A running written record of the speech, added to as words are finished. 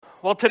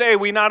Well, today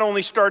we not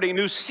only start a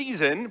new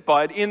season,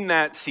 but in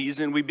that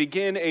season we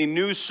begin a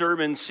new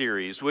sermon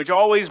series, which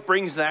always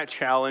brings that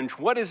challenge.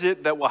 What is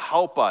it that will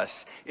help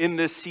us in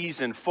this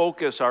season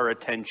focus our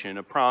attention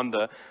upon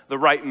the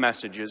right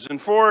messages?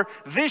 And for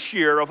this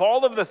year, of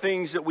all of the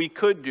things that we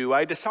could do,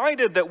 I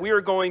decided that we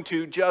are going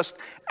to just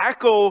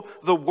echo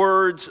the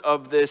words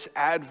of this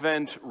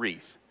Advent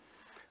wreath.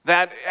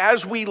 That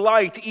as we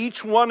light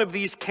each one of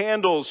these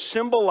candles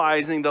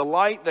symbolizing the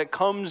light that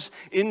comes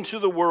into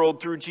the world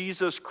through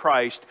Jesus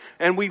Christ,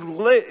 and we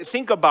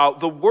think about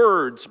the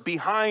words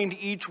behind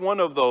each one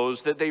of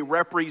those that they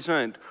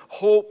represent,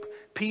 hope,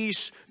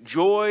 peace,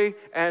 joy,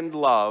 and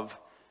love,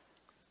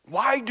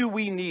 why do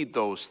we need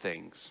those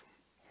things?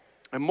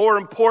 And more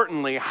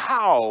importantly,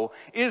 how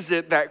is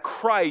it that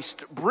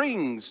Christ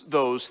brings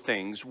those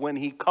things when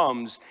he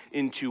comes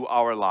into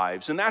our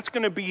lives? And that's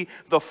going to be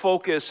the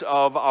focus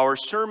of our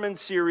sermon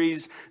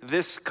series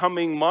this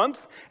coming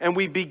month. And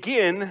we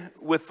begin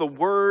with the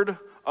word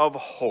of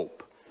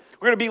hope.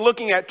 We're going to be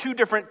looking at two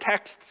different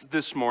texts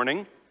this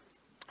morning.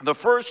 The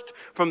first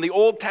from the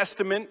Old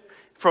Testament,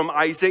 from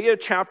Isaiah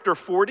chapter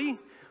 40.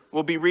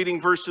 We'll be reading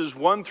verses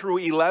 1 through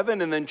 11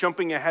 and then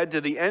jumping ahead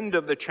to the end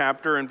of the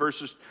chapter in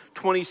verses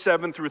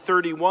 27 through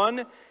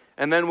 31.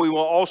 And then we will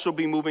also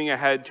be moving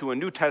ahead to a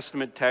New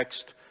Testament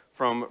text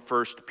from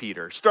 1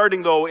 Peter.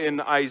 Starting though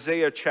in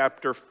Isaiah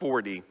chapter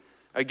 40.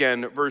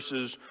 Again,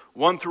 verses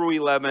 1 through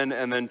 11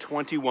 and then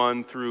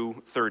 21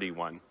 through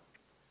 31.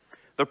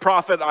 The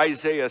prophet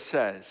Isaiah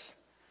says,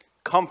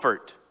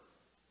 "Comfort,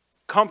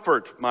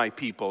 comfort my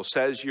people,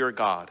 says your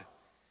God.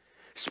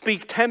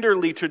 Speak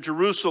tenderly to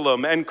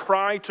Jerusalem and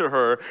cry to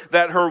her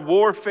that her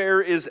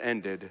warfare is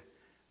ended,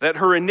 that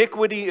her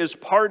iniquity is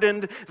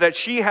pardoned, that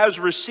she has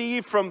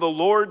received from the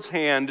Lord's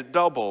hand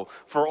double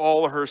for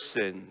all her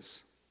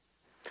sins."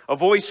 A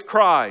voice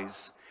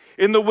cries,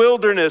 "In the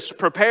wilderness,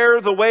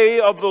 prepare the way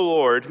of the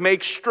Lord.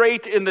 Make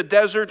straight in the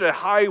desert a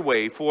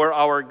highway for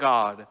our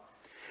God.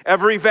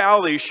 Every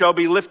valley shall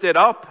be lifted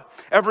up,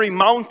 every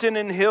mountain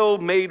and hill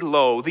made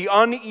low. The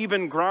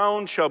uneven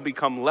ground shall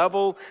become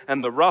level,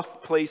 and the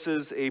rough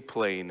places a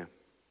plain.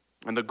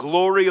 And the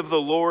glory of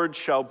the Lord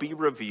shall be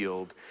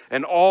revealed,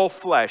 and all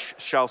flesh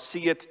shall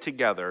see it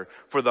together,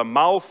 for the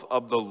mouth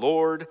of the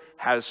Lord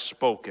has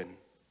spoken."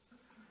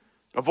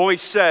 A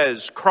voice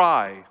says,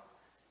 "Cry."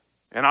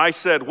 And I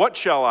said, "What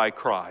shall I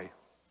cry?"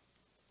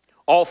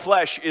 All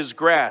flesh is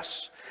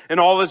grass,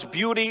 and all its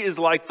beauty is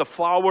like the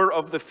flower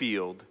of the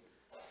field.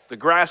 The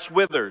grass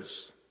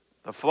withers,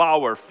 the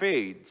flower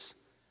fades,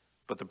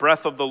 but the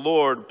breath of the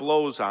Lord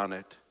blows on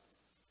it.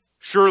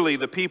 Surely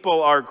the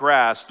people are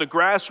grass. The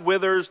grass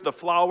withers, the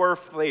flower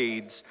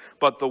fades,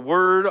 but the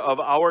word of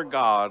our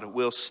God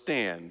will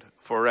stand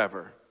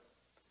forever.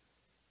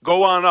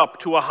 Go on up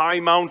to a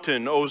high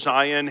mountain, O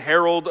Zion,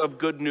 herald of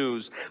good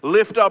news.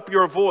 Lift up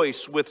your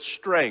voice with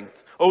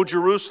strength, O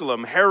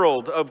Jerusalem,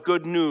 herald of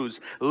good news.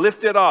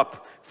 Lift it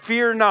up.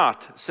 Fear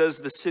not, says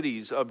the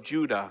cities of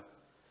Judah.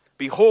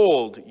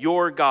 Behold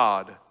your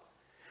God.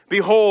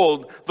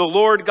 Behold, the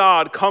Lord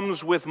God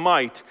comes with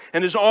might,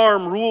 and his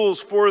arm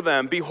rules for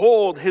them.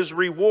 Behold, his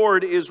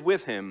reward is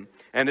with him,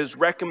 and his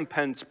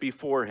recompense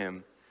before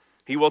him.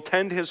 He will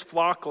tend his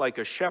flock like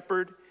a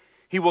shepherd.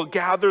 He will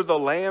gather the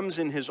lambs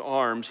in his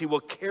arms. He will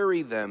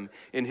carry them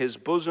in his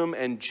bosom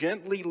and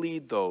gently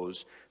lead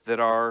those that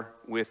are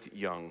with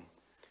young.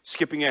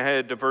 Skipping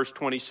ahead to verse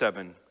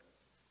 27.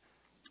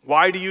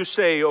 Why do you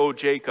say, O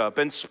Jacob,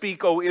 and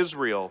speak, O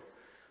Israel?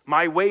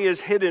 My way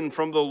is hidden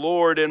from the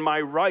Lord, and my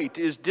right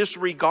is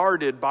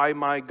disregarded by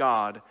my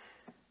God.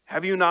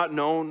 Have you not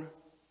known?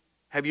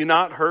 Have you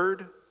not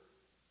heard?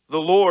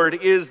 The Lord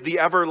is the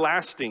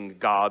everlasting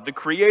God, the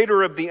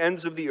creator of the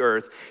ends of the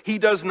earth. He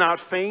does not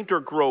faint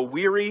or grow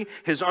weary.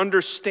 His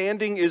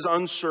understanding is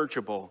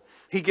unsearchable.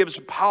 He gives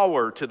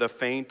power to the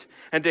faint,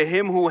 and to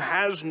him who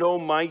has no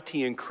might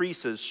he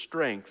increases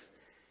strength.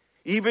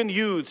 Even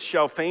youths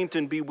shall faint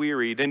and be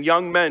wearied, and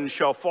young men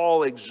shall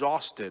fall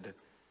exhausted.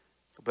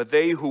 But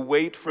they who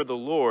wait for the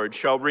Lord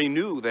shall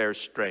renew their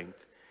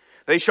strength.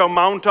 They shall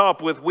mount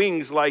up with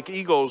wings like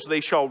eagles.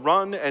 They shall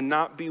run and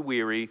not be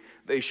weary.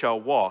 They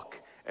shall walk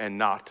and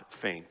not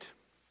faint.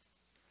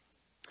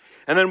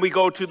 And then we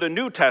go to the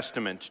New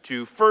Testament,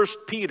 to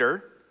 1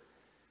 Peter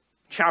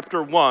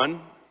chapter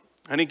 1.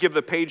 I didn't give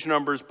the page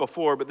numbers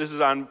before, but this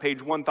is on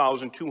page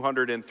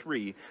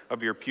 1203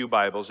 of your pew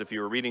Bibles if you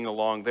were reading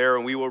along there.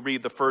 And we will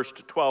read the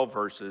first 12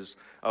 verses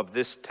of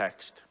this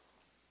text.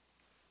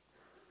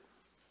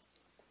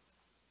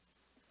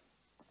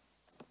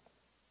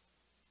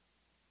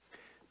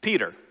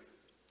 Peter,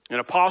 an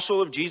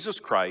apostle of Jesus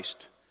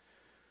Christ,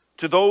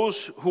 to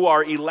those who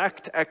are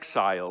elect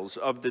exiles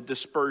of the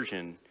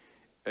dispersion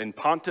in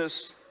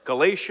Pontus,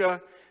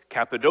 Galatia,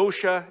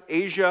 Cappadocia,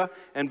 Asia,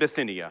 and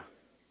Bithynia,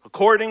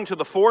 according to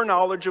the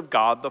foreknowledge of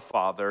God the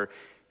Father,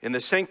 in the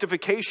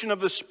sanctification of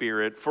the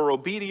Spirit, for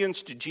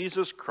obedience to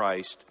Jesus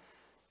Christ,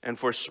 and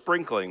for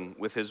sprinkling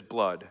with his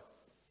blood.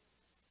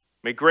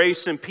 May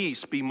grace and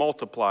peace be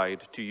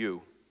multiplied to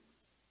you.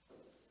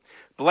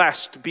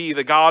 Blessed be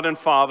the God and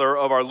Father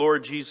of our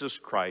Lord Jesus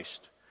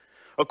Christ,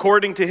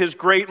 According to his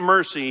great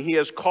mercy, he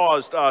has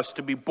caused us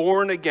to be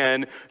born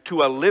again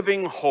to a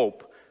living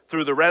hope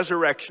through the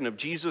resurrection of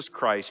Jesus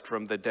Christ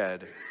from the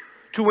dead,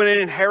 to an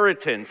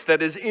inheritance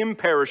that is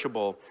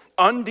imperishable,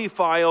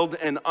 undefiled,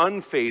 and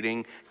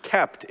unfading,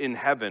 kept in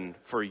heaven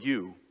for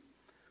you,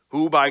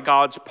 who by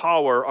God's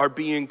power are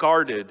being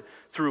guarded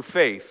through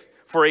faith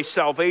for a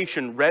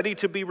salvation ready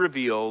to be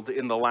revealed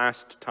in the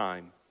last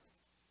time.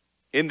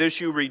 In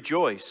this you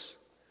rejoice,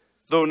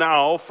 though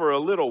now for a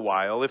little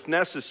while, if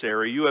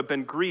necessary, you have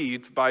been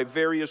grieved by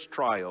various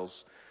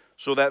trials,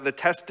 so that the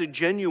tested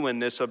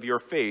genuineness of your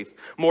faith,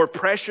 more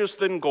precious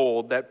than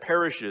gold that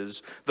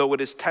perishes though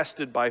it is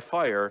tested by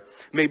fire,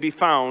 may be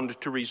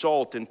found to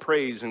result in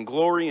praise and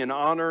glory and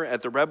honor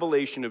at the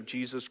revelation of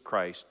Jesus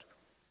Christ.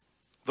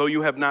 Though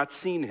you have not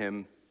seen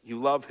him, you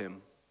love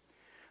him.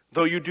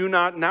 Though you do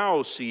not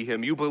now see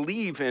him, you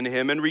believe in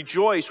him and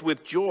rejoice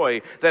with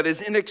joy that is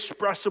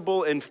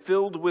inexpressible and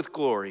filled with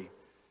glory,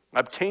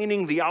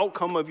 obtaining the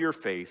outcome of your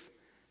faith,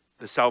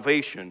 the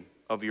salvation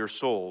of your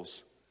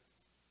souls.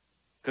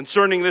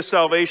 Concerning this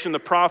salvation, the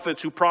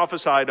prophets who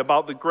prophesied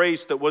about the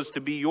grace that was to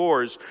be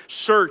yours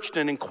searched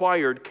and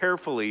inquired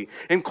carefully,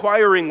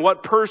 inquiring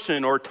what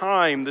person or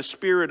time the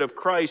Spirit of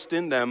Christ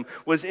in them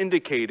was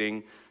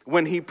indicating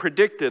when he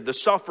predicted the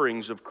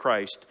sufferings of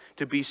Christ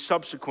to be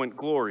subsequent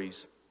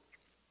glories.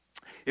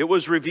 It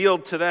was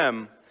revealed to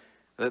them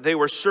that they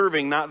were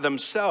serving not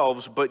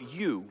themselves but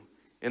you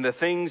in the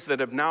things that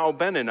have now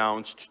been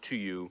announced to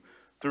you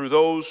through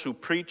those who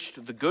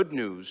preached the good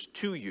news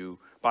to you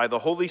by the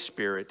Holy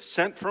Spirit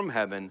sent from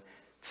heaven,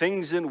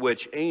 things in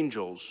which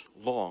angels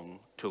long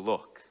to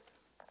look.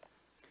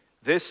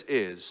 This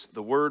is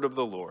the word of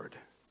the Lord.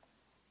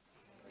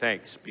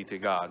 Thanks be to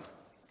God.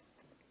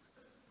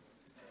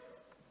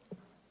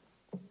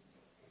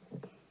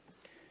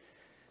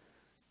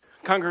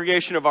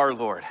 Congregation of our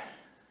Lord,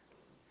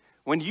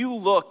 when you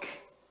look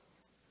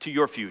to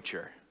your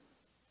future,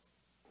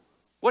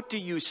 what do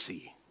you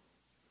see?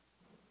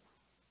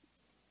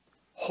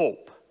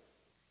 Hope.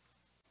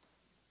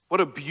 What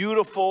a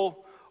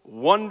beautiful,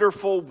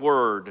 wonderful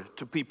word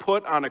to be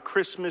put on a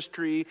Christmas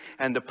tree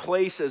and to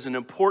place as an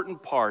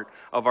important part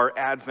of our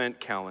Advent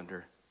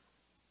calendar.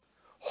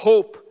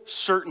 Hope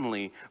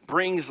certainly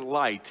brings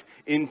light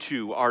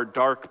into our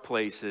dark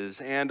places,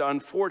 and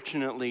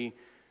unfortunately,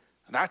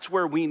 that's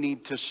where we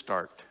need to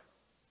start.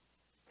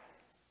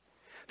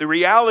 The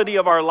reality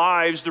of our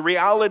lives, the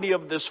reality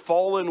of this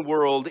fallen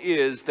world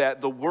is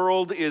that the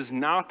world is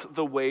not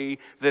the way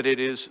that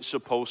it is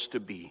supposed to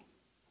be.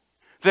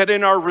 That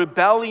in our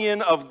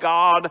rebellion of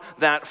God,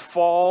 that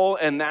fall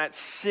and that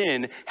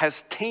sin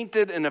has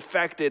tainted and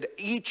affected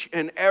each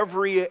and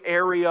every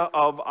area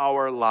of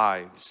our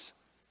lives.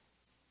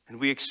 And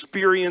we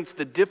experience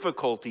the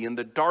difficulty and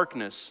the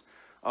darkness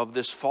of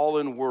this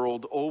fallen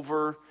world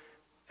over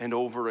and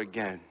over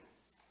again.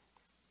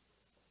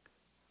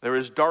 There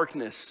is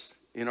darkness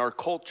in our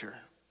culture.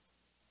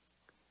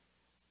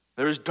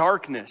 There is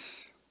darkness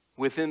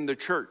within the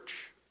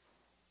church.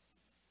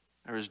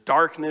 There is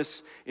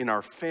darkness in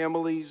our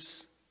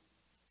families.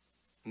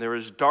 And there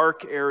is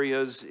dark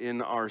areas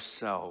in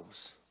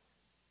ourselves.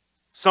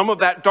 Some of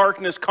that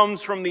darkness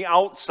comes from the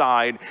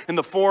outside in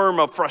the form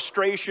of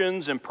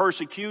frustrations and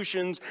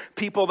persecutions,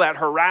 people that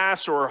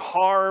harass or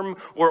harm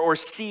or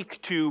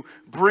seek to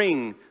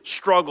bring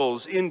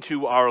struggles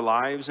into our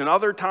lives. And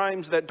other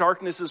times that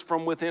darkness is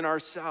from within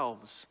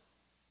ourselves.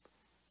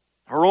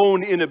 Our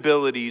own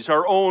inabilities,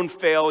 our own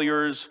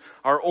failures,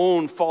 our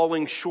own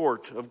falling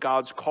short of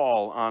God's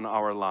call on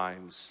our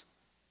lives.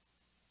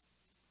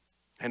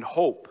 And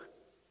hope,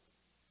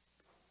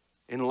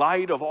 in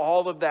light of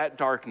all of that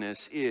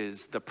darkness,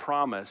 is the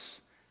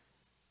promise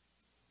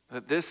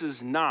that this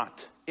is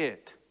not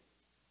it.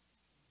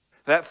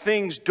 That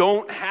things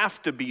don't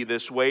have to be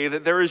this way,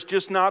 that there is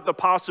just not the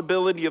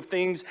possibility of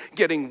things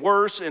getting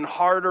worse and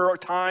harder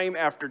time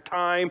after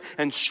time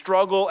and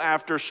struggle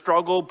after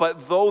struggle.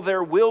 But though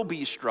there will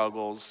be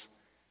struggles,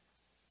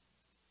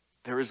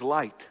 there is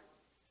light.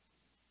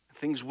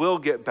 Things will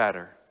get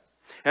better.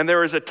 And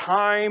there is a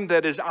time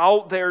that is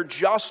out there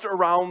just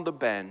around the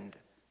bend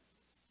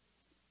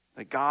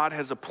that God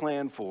has a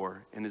plan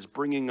for and is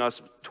bringing us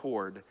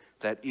toward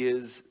that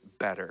is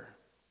better.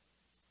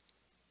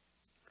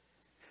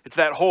 It's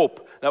that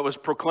hope that was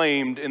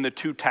proclaimed in the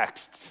two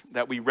texts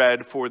that we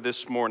read for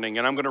this morning.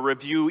 And I'm going to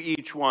review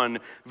each one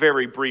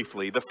very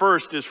briefly. The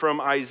first is from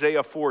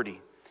Isaiah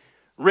 40,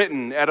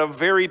 written at a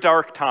very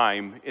dark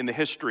time in the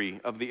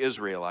history of the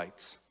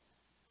Israelites.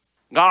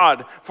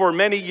 God, for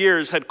many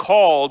years, had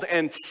called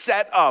and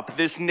set up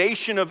this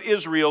nation of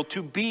Israel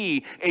to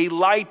be a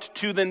light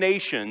to the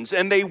nations.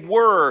 And they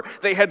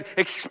had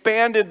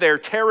expanded their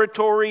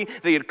territory.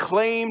 They had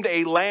claimed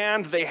a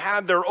land. They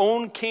had their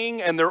own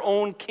king and their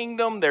own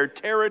kingdom, their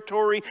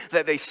territory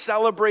that they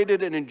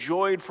celebrated and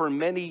enjoyed for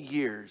many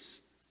years.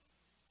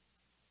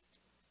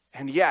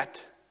 And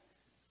yet,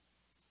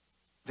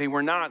 they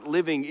were not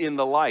living in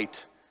the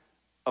light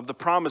of the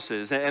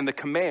promises and the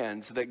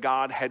commands that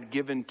God had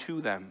given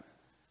to them.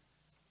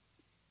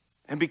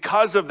 And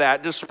because of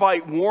that,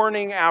 despite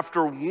warning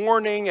after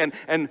warning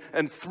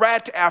and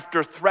threat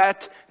after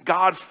threat,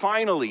 God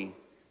finally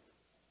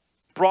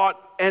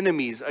brought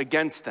enemies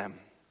against them.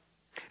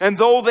 And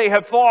though they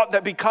had thought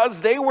that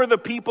because they were the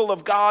people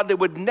of God, they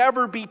would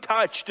never be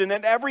touched and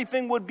that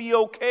everything would be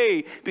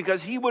okay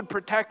because he would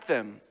protect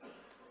them.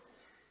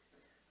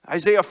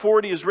 Isaiah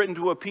 40 is written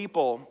to a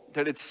people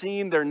that had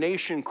seen their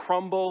nation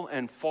crumble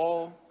and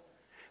fall.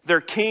 Their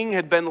king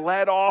had been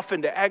led off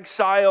into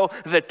exile.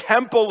 The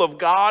temple of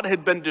God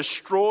had been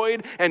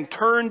destroyed and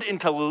turned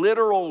into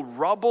literal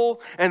rubble.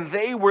 And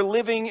they were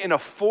living in a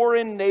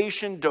foreign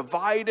nation,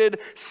 divided,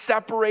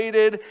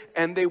 separated,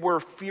 and they were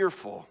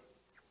fearful.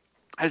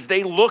 As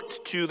they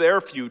looked to their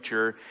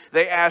future,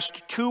 they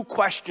asked two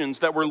questions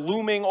that were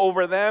looming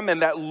over them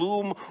and that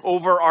loom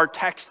over our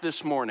text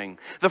this morning.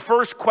 The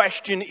first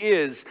question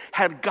is,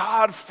 had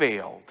God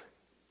failed?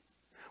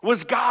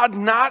 Was God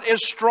not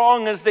as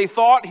strong as they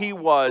thought he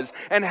was?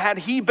 And had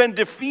he been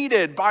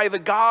defeated by the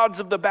gods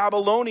of the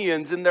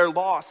Babylonians in their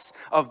loss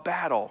of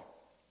battle?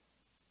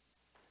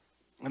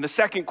 And the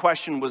second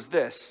question was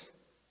this: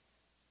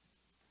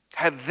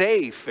 had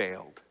they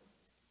failed?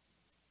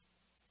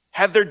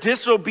 Had their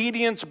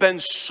disobedience been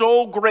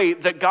so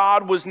great that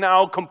God was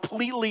now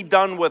completely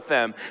done with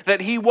them,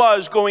 that he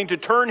was going to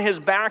turn his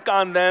back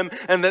on them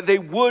and that they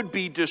would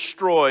be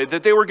destroyed,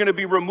 that they were going to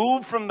be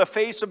removed from the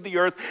face of the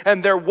earth,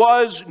 and there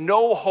was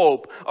no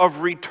hope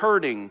of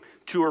returning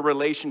to a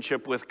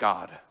relationship with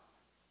God?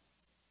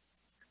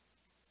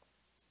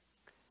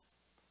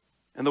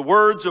 And the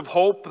words of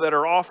hope that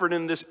are offered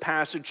in this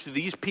passage to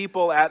these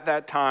people at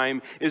that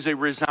time is a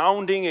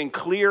resounding and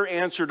clear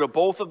answer to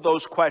both of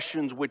those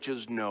questions, which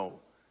is no.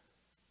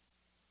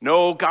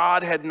 No,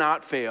 God had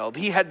not failed.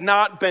 He had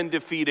not been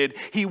defeated.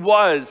 He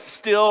was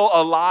still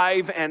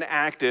alive and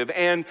active.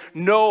 And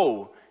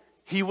no,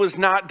 he was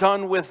not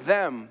done with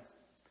them.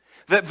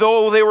 That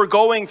though they were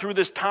going through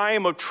this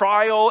time of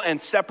trial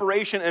and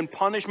separation and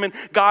punishment,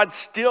 God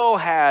still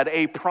had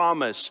a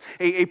promise,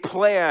 a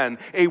plan,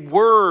 a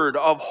word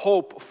of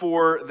hope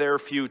for their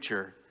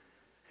future.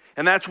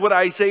 And that's what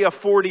Isaiah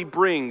 40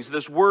 brings,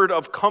 this word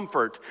of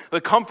comfort.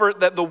 The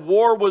comfort that the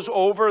war was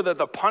over, that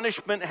the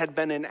punishment had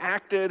been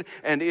enacted,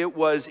 and it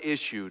was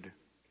issued.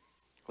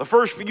 The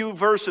first few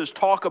verses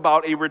talk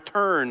about a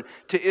return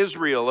to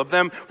Israel, of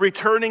them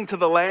returning to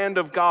the land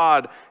of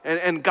God,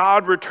 and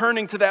God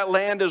returning to that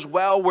land as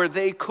well, where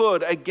they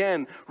could,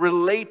 again,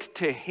 relate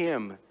to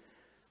him.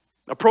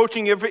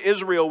 Approaching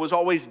Israel was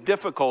always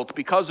difficult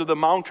because of the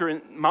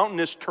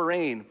mountainous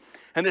terrain.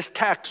 And this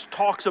text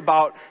talks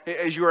about,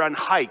 as you're on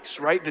hikes,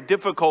 right, the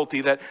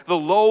difficulty that the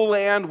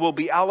lowland will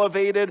be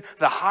elevated,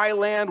 the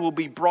highland will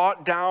be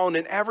brought down,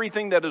 and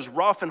everything that is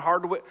rough and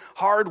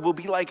hard will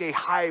be like a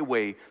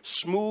highway,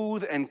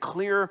 smooth and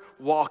clear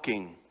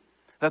walking.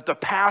 That the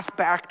path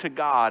back to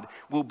God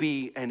will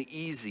be an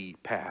easy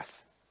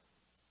path.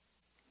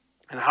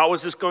 And how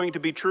is this going to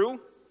be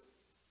true?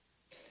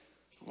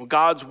 Well,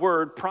 God's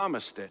word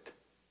promised it.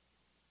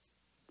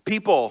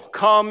 People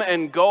come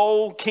and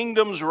go,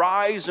 kingdoms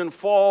rise and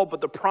fall, but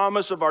the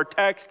promise of our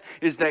text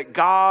is that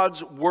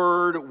God's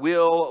word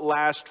will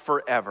last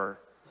forever.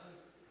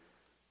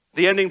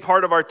 The ending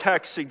part of our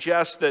text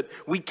suggests that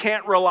we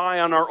can't rely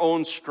on our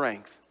own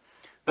strength,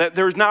 that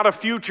there's not a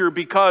future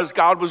because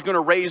God was going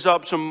to raise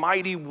up some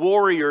mighty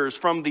warriors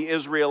from the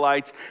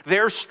Israelites.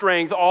 Their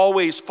strength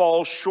always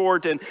falls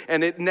short and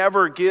it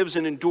never gives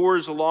and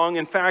endures long.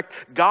 In fact,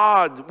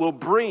 God will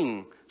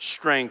bring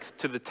strength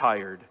to the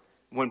tired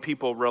when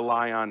people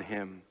rely on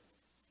him.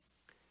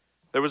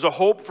 There was a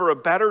hope for a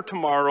better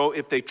tomorrow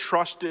if they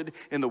trusted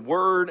in the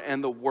word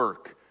and the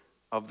work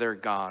of their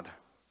God.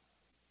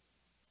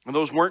 And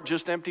those weren't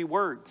just empty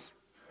words.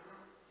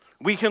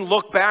 We can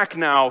look back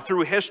now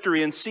through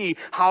history and see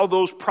how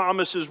those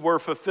promises were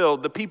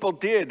fulfilled. The people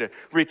did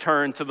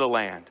return to the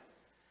land.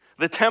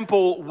 The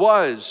temple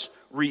was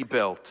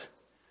rebuilt.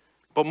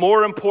 But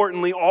more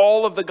importantly,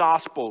 all of the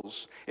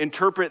Gospels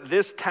interpret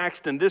this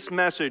text and this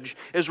message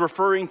as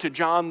referring to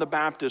John the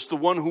Baptist, the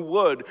one who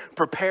would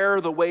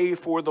prepare the way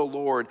for the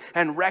Lord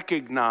and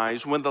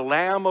recognize when the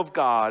Lamb of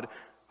God,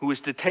 who is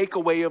to take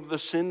away of the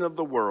sin of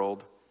the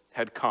world,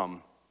 had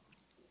come.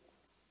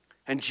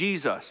 And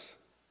Jesus,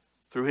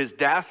 through his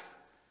death,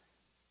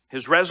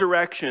 his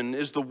resurrection,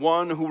 is the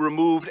one who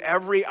removed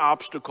every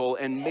obstacle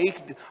and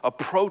made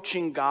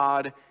approaching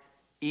God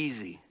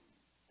easy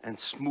and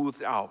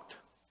smoothed out.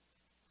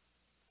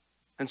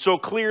 And so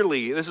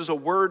clearly, this is a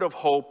word of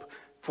hope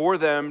for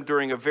them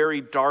during a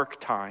very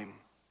dark time.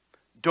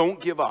 Don't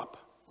give up.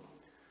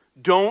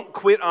 Don't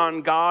quit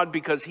on God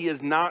because he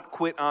has not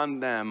quit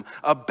on them.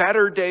 A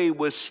better day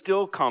was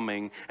still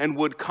coming and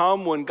would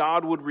come when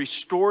God would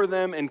restore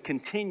them and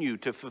continue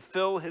to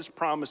fulfill his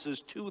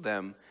promises to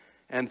them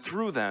and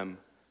through them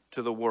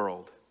to the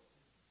world.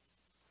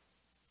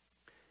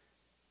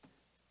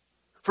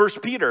 1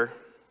 Peter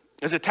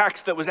is a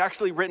text that was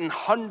actually written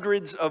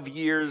hundreds of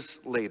years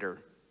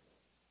later.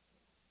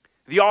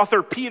 The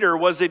author Peter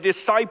was a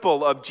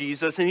disciple of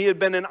Jesus, and he had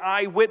been an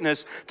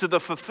eyewitness to the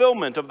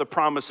fulfillment of the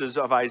promises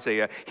of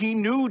Isaiah. He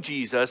knew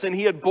Jesus, and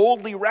he had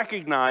boldly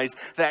recognized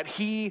that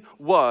he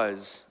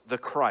was the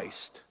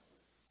Christ.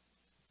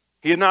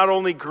 He had not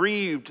only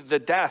grieved the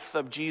death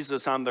of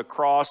Jesus on the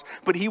cross,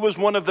 but he was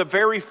one of the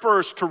very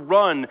first to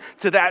run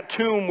to that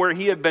tomb where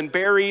he had been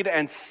buried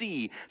and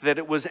see that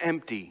it was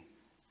empty.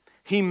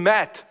 He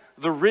met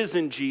the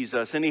risen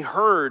Jesus, and he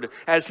heard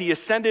as he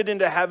ascended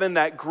into heaven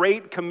that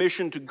great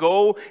commission to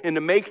go and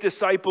to make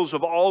disciples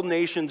of all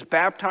nations,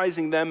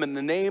 baptizing them in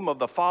the name of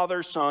the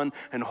Father, Son,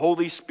 and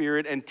Holy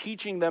Spirit, and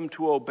teaching them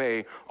to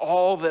obey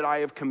all that I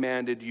have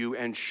commanded you,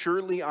 and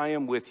surely I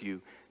am with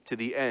you to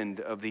the end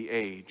of the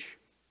age.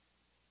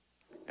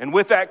 And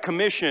with that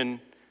commission,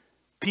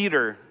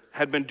 Peter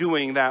had been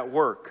doing that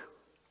work.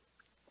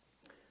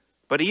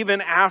 But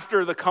even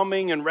after the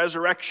coming and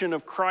resurrection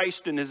of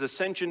Christ and his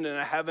ascension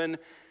into heaven,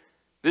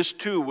 this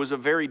too was a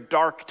very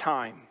dark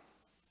time.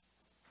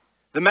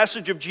 The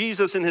message of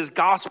Jesus and his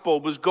gospel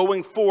was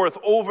going forth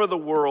over the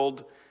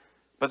world,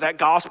 but that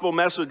gospel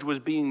message was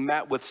being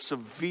met with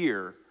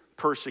severe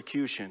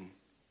persecution.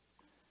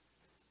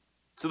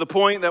 To the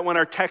point that when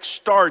our text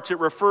starts, it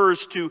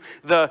refers to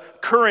the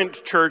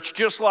current church,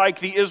 just like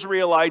the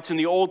Israelites in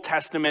the Old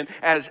Testament,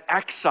 as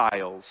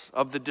exiles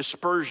of the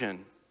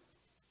dispersion.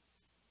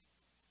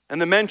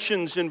 And the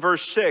mentions in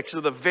verse 6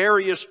 of the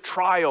various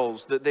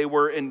trials that they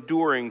were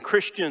enduring.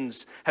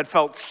 Christians had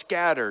felt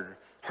scattered,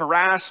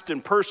 harassed,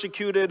 and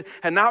persecuted,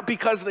 and not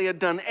because they had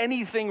done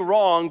anything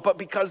wrong, but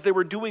because they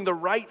were doing the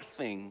right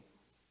thing.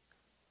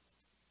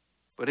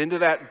 But into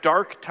that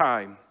dark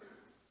time,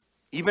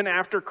 even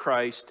after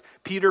Christ,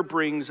 Peter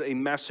brings a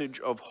message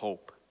of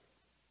hope.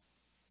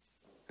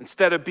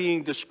 Instead of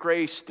being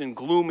disgraced and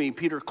gloomy,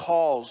 Peter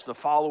calls the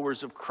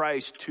followers of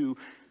Christ to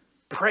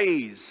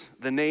praise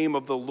the name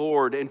of the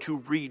Lord and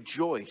to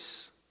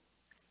rejoice.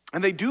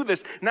 And they do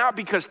this not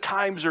because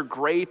times are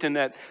great and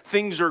that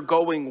things are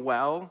going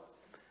well,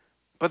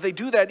 but they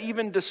do that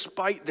even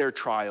despite their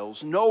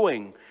trials,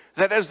 knowing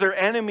that as their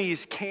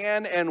enemies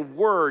can and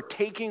were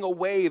taking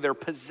away their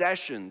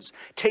possessions,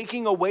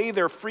 taking away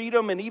their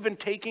freedom, and even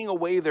taking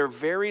away their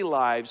very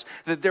lives,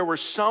 that there were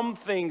some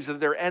things that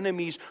their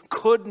enemies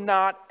could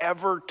not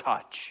ever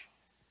touch.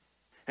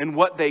 And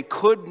what they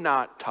could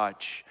not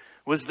touch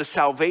was the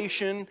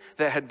salvation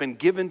that had been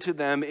given to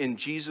them in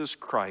Jesus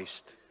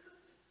Christ.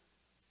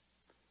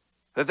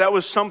 That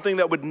was something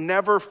that would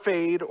never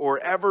fade or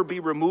ever be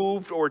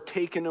removed or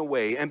taken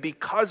away. And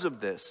because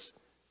of this,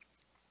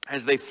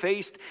 as they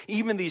faced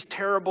even these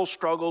terrible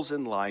struggles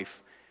in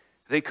life,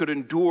 they could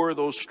endure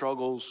those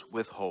struggles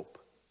with hope.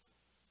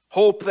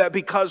 Hope that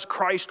because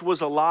Christ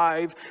was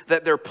alive,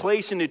 that their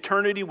place in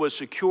eternity was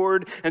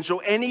secured. And so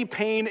any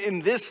pain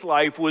in this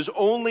life was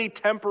only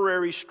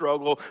temporary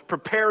struggle,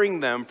 preparing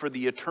them for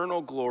the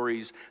eternal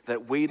glories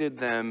that waited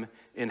them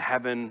in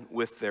heaven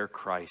with their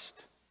Christ.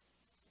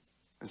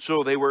 And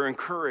so they were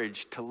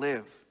encouraged to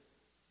live,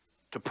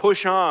 to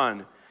push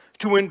on,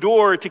 to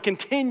endure, to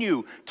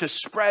continue to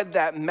spread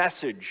that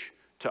message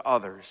to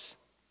others.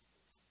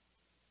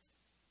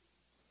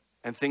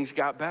 And things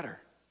got better.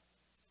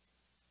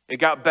 It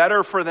got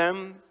better for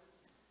them.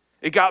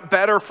 It got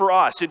better for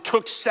us. It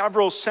took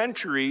several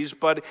centuries,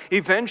 but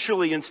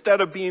eventually, instead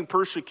of being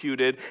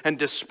persecuted and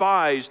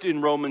despised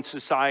in Roman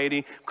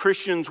society,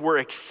 Christians were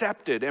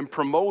accepted and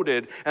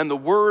promoted, and the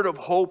word of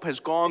hope has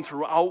gone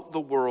throughout the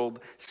world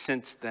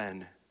since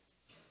then.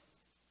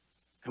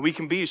 And we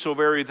can be so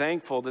very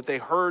thankful that they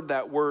heard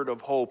that word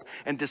of hope,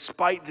 and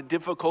despite the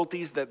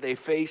difficulties that they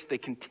faced, they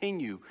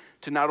continue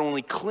to not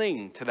only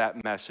cling to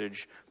that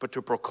message, but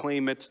to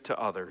proclaim it to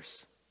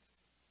others.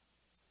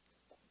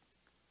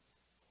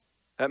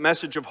 That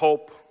message of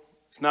hope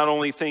is not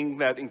only a thing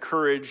that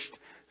encouraged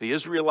the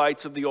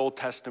Israelites of the Old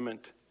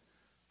Testament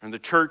and the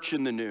church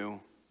in the New.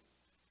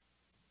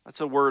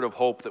 That's a word of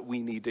hope that we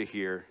need to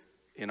hear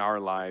in our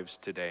lives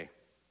today.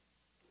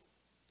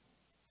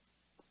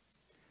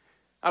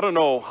 I don't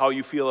know how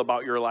you feel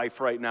about your life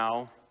right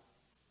now,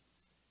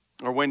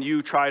 or when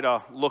you try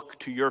to look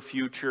to your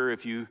future,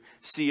 if you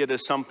see it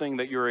as something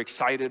that you're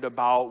excited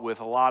about with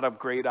a lot of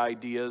great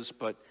ideas,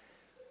 but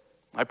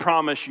I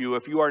promise you,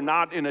 if you are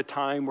not in a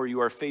time where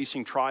you are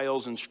facing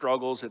trials and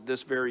struggles at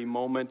this very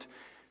moment,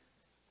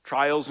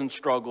 trials and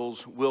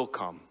struggles will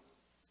come.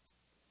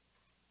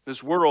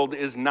 This world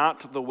is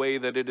not the way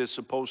that it is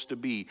supposed to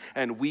be,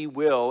 and we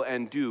will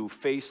and do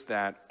face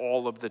that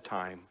all of the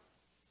time.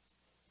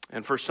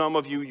 And for some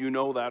of you, you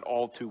know that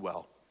all too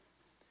well.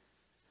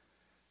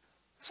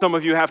 Some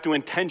of you have to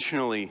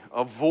intentionally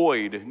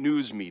avoid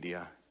news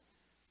media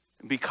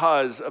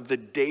because of the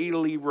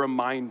daily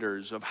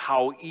reminders of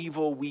how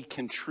evil we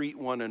can treat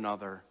one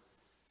another,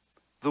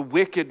 the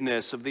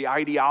wickedness of the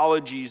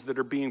ideologies that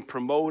are being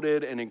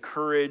promoted and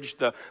encouraged,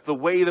 the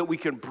way that we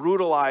can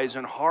brutalize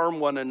and harm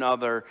one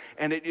another,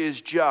 and it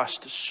is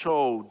just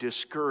so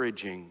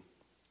discouraging.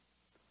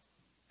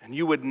 And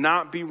you would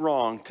not be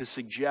wrong to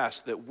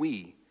suggest that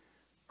we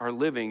are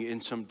living in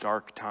some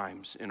dark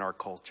times in our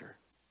culture.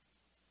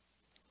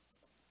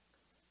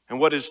 And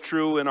what is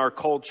true in our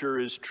culture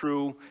is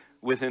true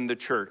within the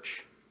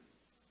church.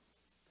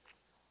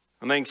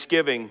 On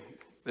Thanksgiving,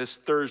 this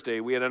Thursday,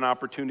 we had an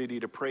opportunity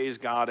to praise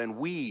God, and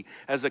we,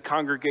 as a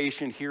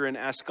congregation here in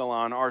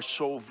Escalon, are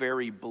so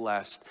very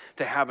blessed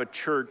to have a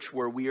church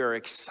where we are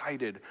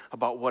excited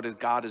about what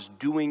God is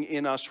doing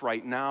in us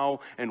right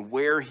now and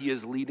where He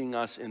is leading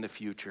us in the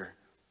future.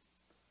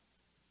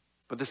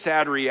 But the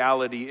sad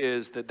reality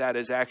is that that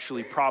is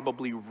actually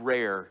probably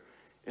rare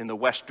in the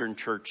Western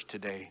church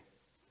today.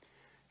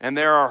 And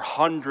there are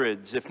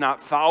hundreds, if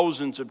not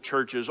thousands, of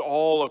churches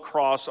all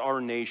across our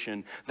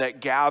nation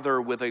that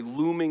gather with a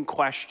looming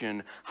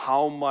question: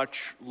 how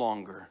much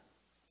longer?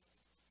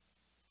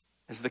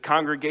 As the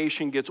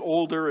congregation gets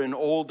older and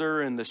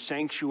older and the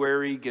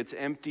sanctuary gets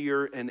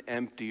emptier and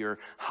emptier,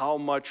 how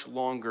much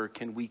longer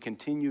can we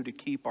continue to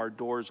keep our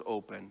doors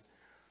open?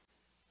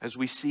 As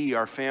we see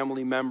our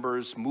family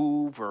members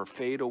move or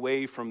fade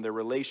away from their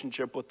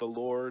relationship with the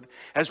Lord,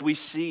 as we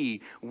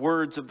see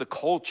words of the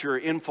culture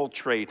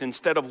infiltrate,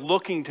 instead of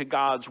looking to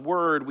God's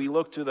word, we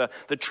look to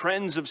the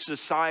trends of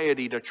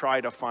society to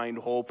try to find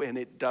hope, and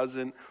it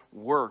doesn't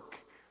work.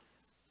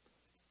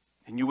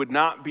 And you would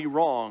not be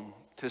wrong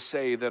to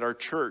say that our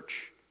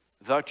church,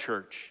 the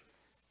church,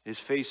 is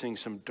facing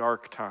some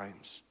dark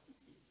times.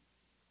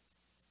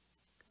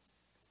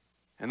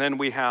 And then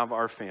we have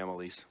our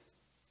families.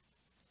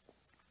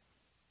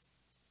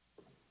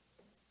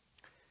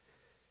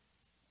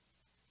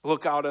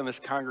 Look out on this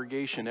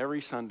congregation every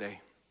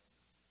Sunday,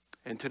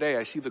 and today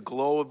I see the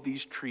glow of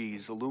these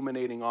trees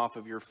illuminating off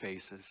of your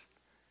faces.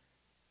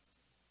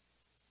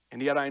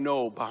 And yet I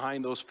know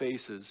behind those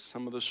faces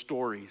some of the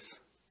stories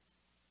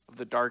of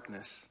the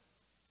darkness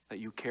that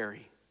you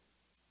carry.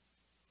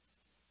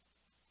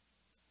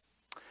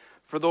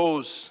 For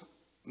those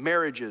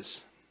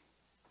marriages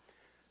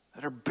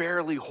that are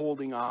barely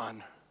holding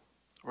on,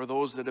 or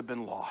those that have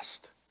been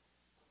lost,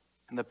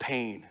 and the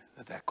pain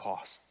that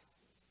costs.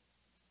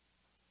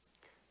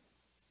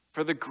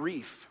 For the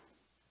grief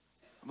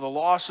of the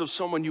loss of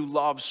someone you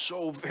love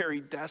so very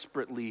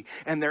desperately,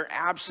 and their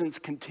absence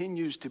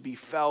continues to be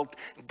felt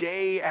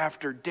day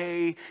after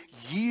day,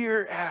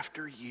 year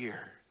after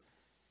year,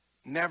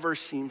 never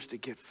seems to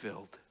get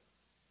filled.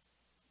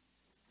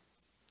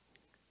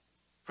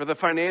 For the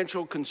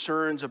financial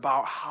concerns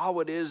about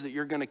how it is that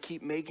you're going to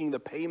keep making the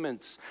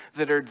payments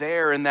that are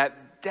there, and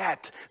that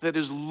debt that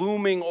is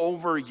looming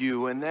over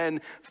you, and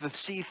then to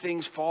see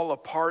things fall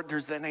apart,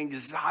 there's that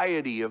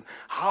anxiety of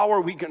how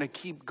are we going to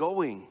keep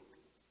going?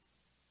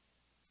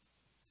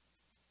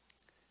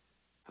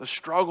 The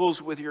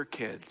struggles with your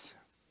kids,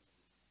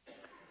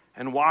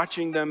 and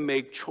watching them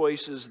make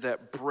choices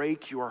that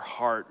break your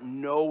heart,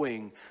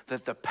 knowing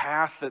that the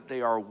path that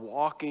they are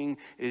walking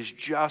is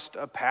just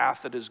a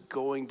path that is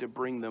going to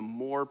bring them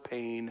more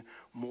pain,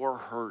 more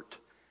hurt,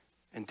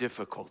 and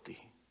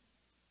difficulty.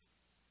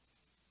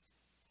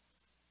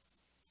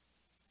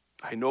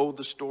 I know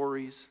the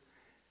stories.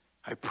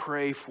 I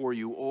pray for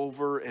you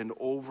over and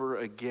over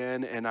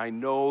again, and I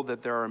know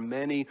that there are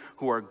many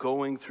who are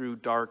going through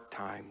dark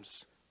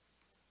times.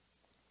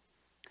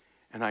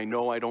 And I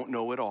know I don't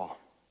know it all.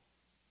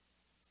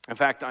 In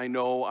fact, I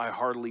know I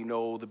hardly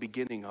know the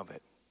beginning of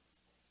it.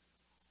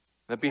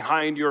 That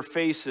behind your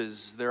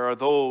faces, there are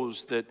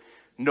those that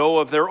know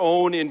of their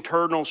own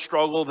internal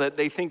struggle that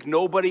they think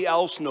nobody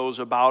else knows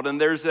about,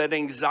 and there's that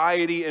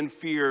anxiety and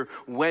fear.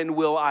 When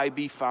will I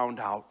be found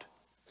out?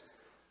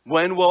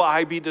 When will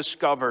I be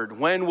discovered?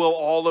 When will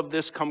all of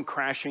this come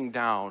crashing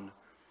down?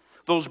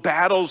 Those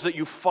battles that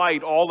you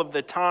fight all of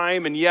the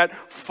time and yet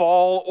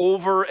fall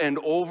over and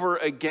over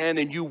again,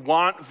 and you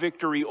want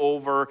victory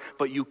over,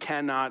 but you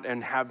cannot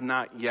and have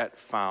not yet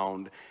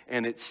found.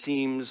 And it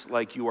seems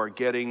like you are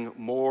getting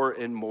more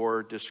and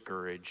more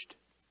discouraged.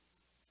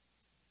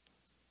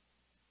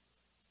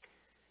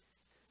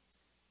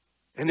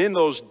 And in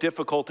those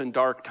difficult and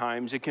dark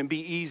times, it can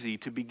be easy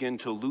to begin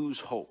to lose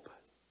hope.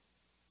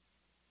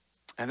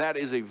 And that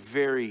is a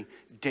very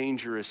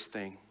dangerous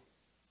thing.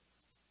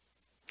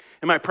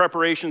 In my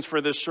preparations for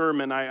this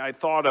sermon, I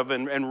thought of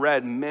and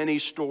read many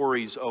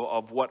stories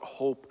of what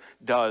hope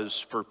does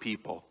for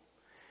people.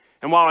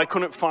 And while I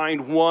couldn't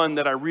find one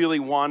that I really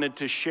wanted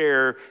to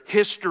share,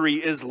 history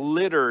is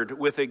littered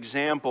with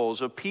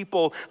examples of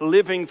people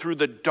living through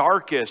the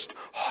darkest,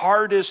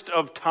 hardest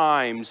of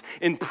times,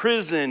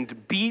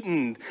 imprisoned,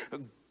 beaten,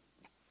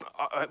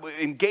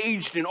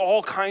 engaged in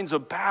all kinds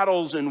of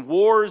battles and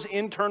wars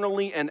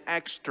internally and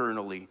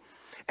externally.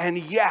 And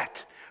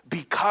yet,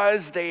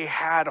 because they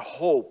had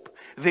hope,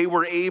 they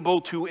were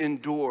able to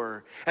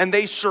endure. And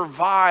they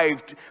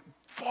survived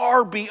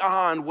far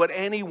beyond what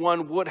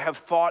anyone would have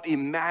thought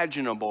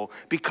imaginable,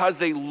 because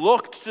they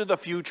looked to the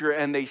future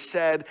and they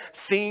said,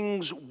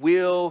 things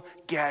will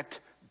get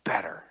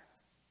better.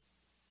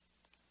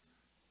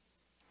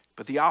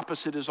 But the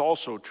opposite is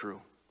also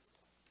true.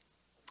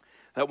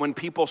 That when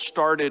people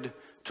started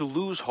to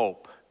lose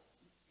hope,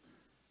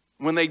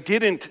 when they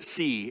didn't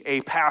see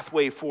a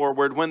pathway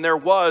forward, when there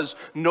was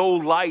no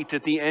light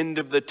at the end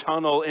of the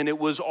tunnel and it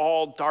was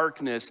all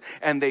darkness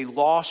and they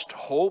lost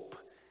hope,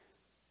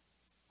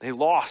 They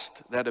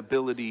lost that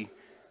ability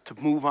to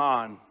move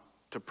on,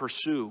 to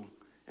pursue,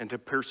 and to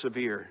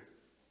persevere.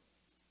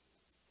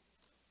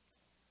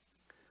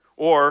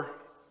 Or,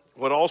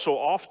 what also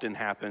often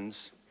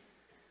happens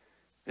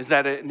is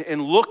that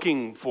in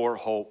looking for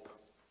hope,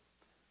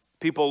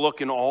 people look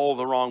in all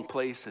the wrong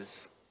places.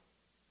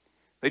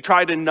 They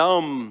try to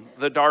numb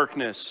the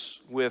darkness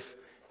with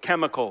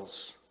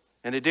chemicals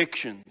and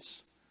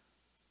addictions,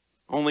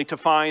 only to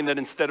find that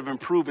instead of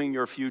improving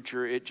your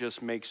future, it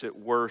just makes it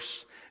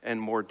worse and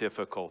more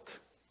difficult.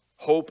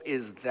 Hope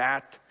is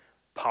that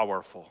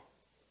powerful.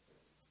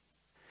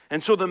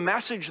 And so the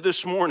message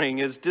this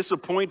morning, as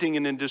disappointing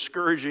and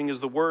discouraging as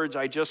the words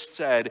I just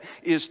said,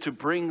 is to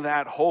bring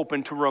that hope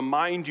and to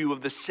remind you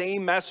of the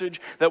same message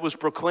that was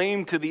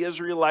proclaimed to the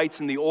Israelites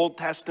in the Old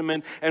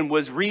Testament and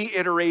was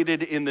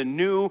reiterated in the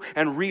New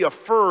and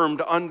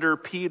reaffirmed under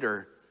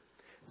Peter.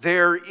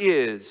 There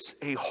is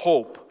a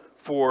hope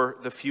for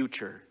the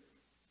future.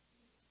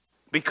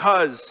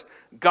 Because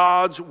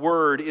God's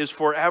word is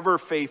forever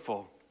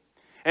faithful,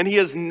 and he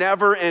has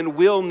never and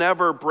will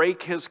never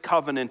break his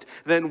covenant,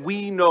 then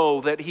we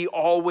know that he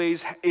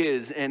always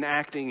is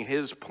enacting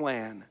his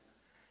plan.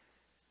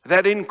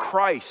 That in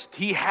Christ,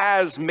 he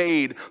has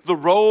made the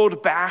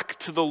road back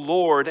to the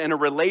Lord and a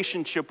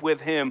relationship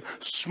with him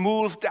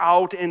smoothed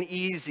out and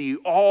easy.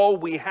 All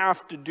we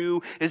have to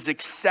do is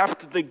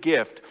accept the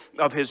gift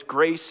of his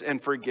grace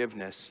and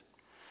forgiveness.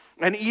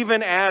 And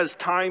even as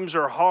times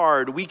are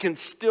hard, we can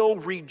still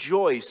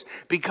rejoice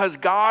because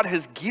God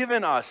has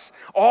given us,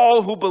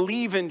 all who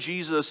believe in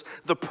Jesus,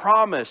 the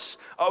promise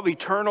of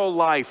eternal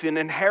life, an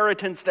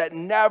inheritance that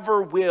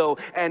never will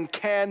and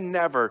can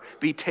never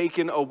be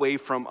taken away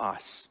from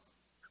us.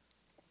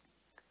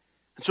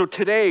 And so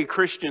today,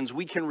 Christians,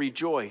 we can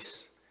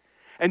rejoice.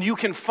 And you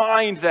can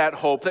find that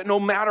hope, that no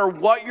matter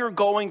what you're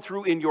going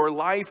through in your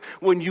life,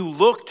 when you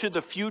look to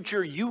the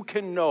future, you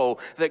can know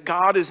that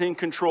God is in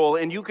control,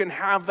 and you can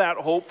have that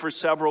hope for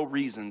several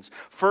reasons.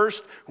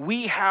 First,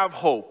 we have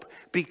hope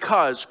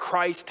because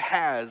Christ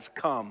has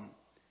come.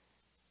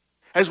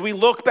 As we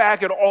look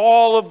back at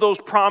all of those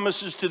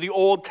promises to the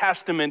Old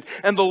Testament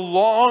and the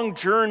long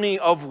journey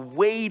of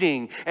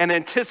waiting and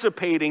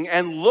anticipating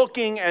and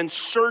looking and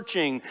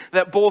searching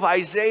that both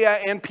Isaiah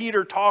and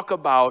Peter talk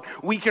about,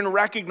 we can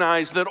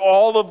recognize that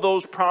all of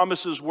those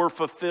promises were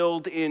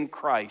fulfilled in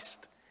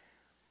Christ.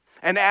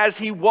 And as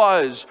he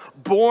was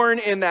born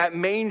in that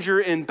manger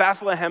in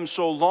Bethlehem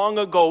so long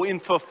ago, in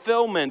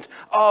fulfillment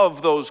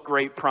of those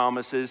great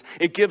promises,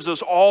 it gives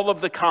us all of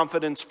the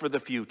confidence for the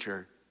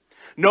future.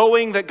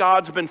 Knowing that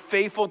God's been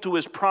faithful to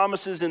his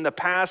promises in the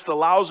past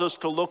allows us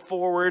to look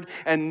forward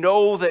and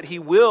know that he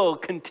will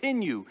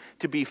continue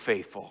to be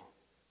faithful.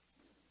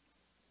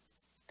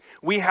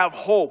 We have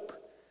hope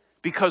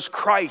because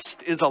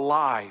Christ is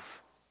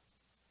alive.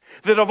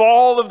 That of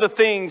all of the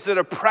things that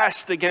have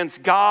pressed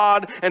against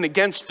God and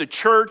against the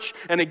church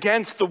and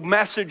against the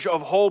message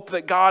of hope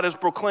that God has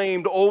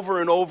proclaimed over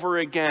and over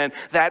again,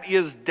 that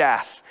is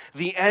death,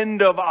 the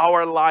end of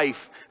our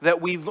life that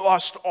we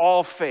must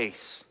all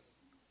face.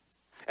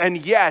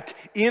 And yet,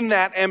 in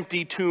that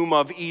empty tomb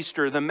of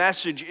Easter, the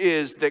message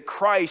is that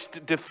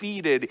Christ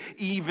defeated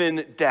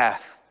even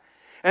death.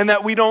 And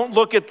that we don't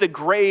look at the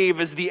grave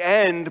as the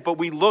end, but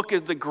we look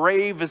at the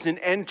grave as an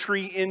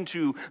entry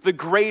into the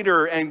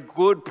greater and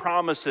good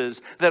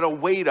promises that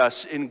await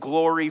us in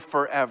glory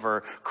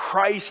forever.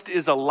 Christ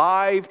is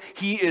alive,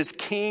 he is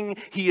king,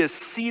 he is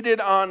seated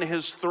on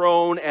his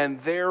throne, and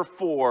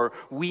therefore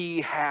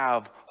we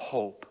have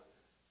hope.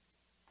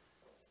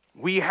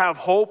 We have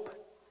hope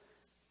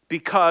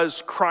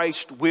because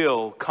Christ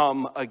will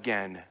come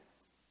again.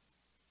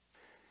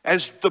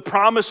 As the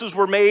promises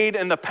were made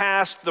in the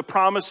past, the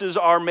promises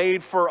are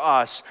made for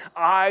us.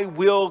 I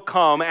will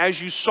come. As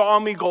you saw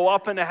me go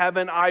up into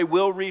heaven, I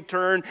will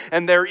return.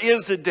 And there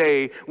is a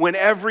day when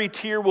every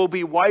tear will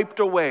be wiped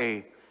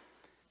away,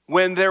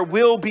 when there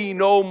will be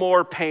no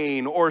more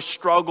pain or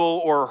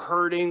struggle or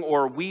hurting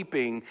or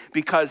weeping,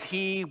 because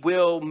he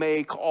will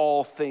make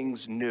all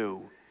things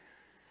new.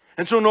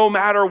 And so no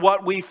matter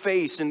what we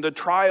face in the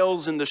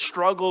trials and the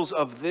struggles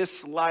of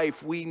this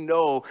life, we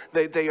know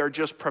that they are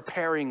just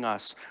preparing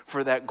us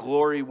for that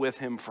glory with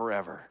him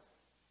forever.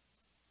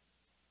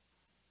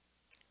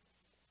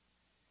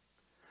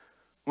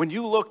 When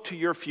you look to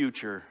your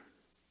future,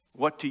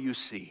 what do you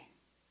see?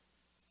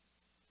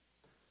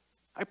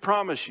 I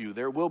promise you,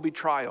 there will be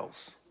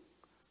trials.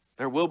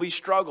 There will be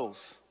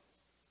struggles.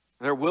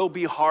 There will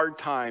be hard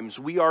times.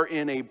 We are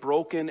in a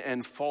broken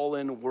and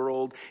fallen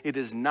world. It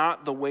is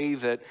not the way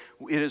that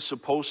it is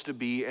supposed to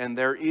be, and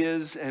there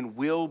is and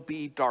will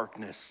be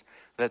darkness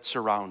that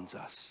surrounds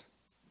us.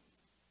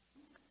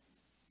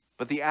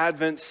 But the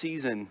Advent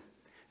season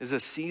is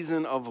a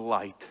season of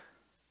light,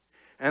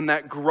 and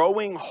that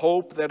growing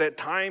hope that at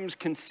times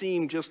can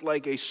seem just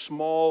like a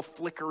small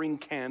flickering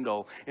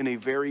candle in a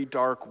very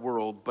dark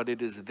world, but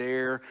it is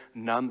there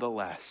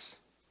nonetheless.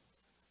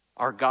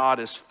 Our God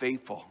is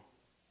faithful.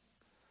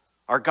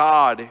 Our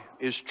God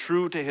is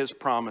true to his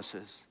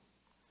promises.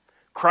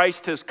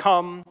 Christ has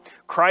come,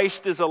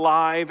 Christ is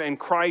alive, and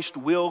Christ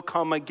will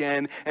come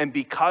again. And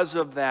because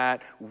of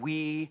that,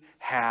 we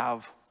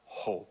have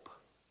hope.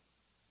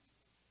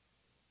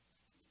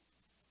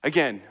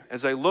 Again,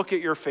 as I look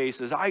at your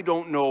faces, I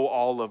don't know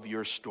all of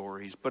your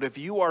stories, but if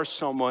you are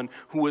someone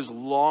who is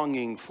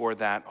longing for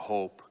that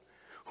hope,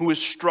 who is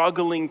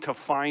struggling to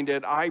find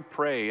it, I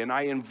pray and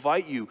I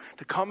invite you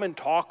to come and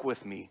talk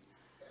with me.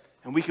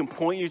 And we can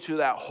point you to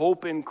that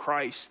hope in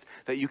Christ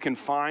that you can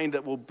find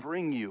that will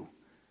bring you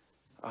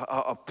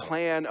a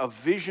plan, a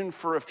vision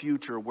for a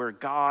future where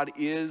God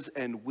is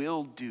and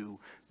will do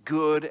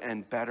good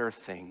and better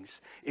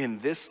things in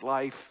this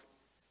life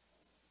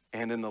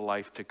and in the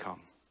life to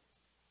come.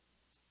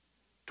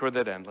 Toward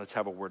that end, let's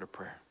have a word of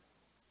prayer.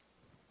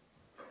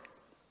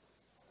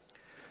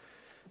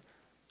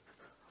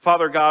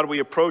 Father God, we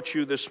approach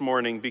you this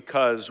morning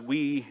because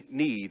we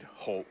need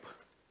hope.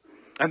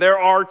 And there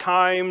are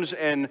times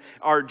in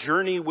our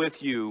journey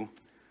with you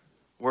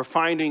where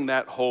finding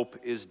that hope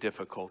is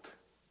difficult.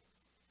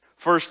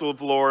 First,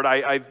 Lord,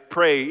 I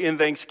pray in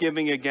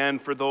thanksgiving again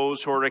for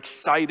those who are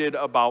excited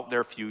about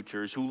their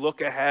futures, who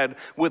look ahead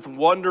with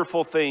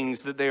wonderful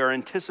things that they are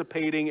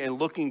anticipating and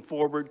looking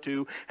forward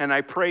to. And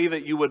I pray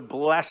that you would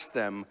bless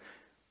them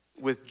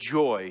with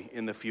joy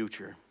in the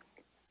future.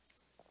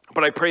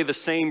 But I pray the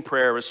same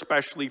prayer,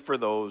 especially for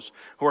those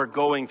who are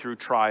going through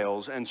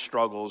trials and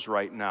struggles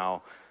right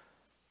now.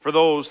 For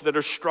those that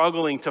are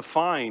struggling to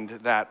find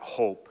that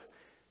hope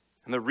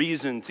and the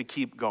reason to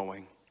keep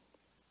going.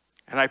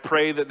 And I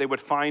pray that they would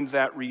find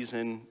that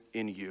reason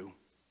in you.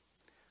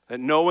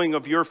 That knowing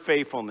of your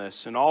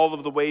faithfulness and all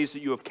of the ways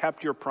that you have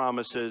kept your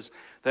promises,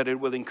 that it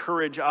will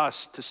encourage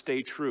us to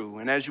stay true.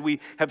 And as we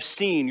have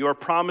seen your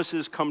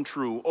promises come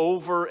true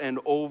over and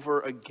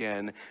over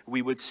again,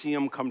 we would see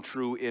them come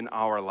true in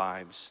our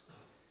lives.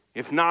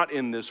 If not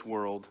in this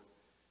world,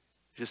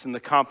 just in the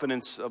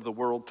confidence of the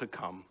world to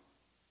come.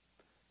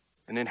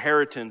 An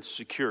inheritance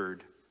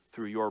secured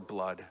through your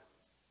blood.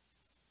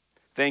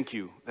 Thank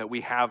you that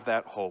we have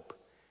that hope.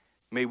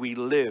 May we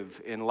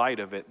live in light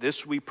of it.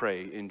 This we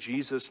pray in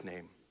Jesus'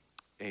 name.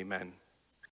 Amen.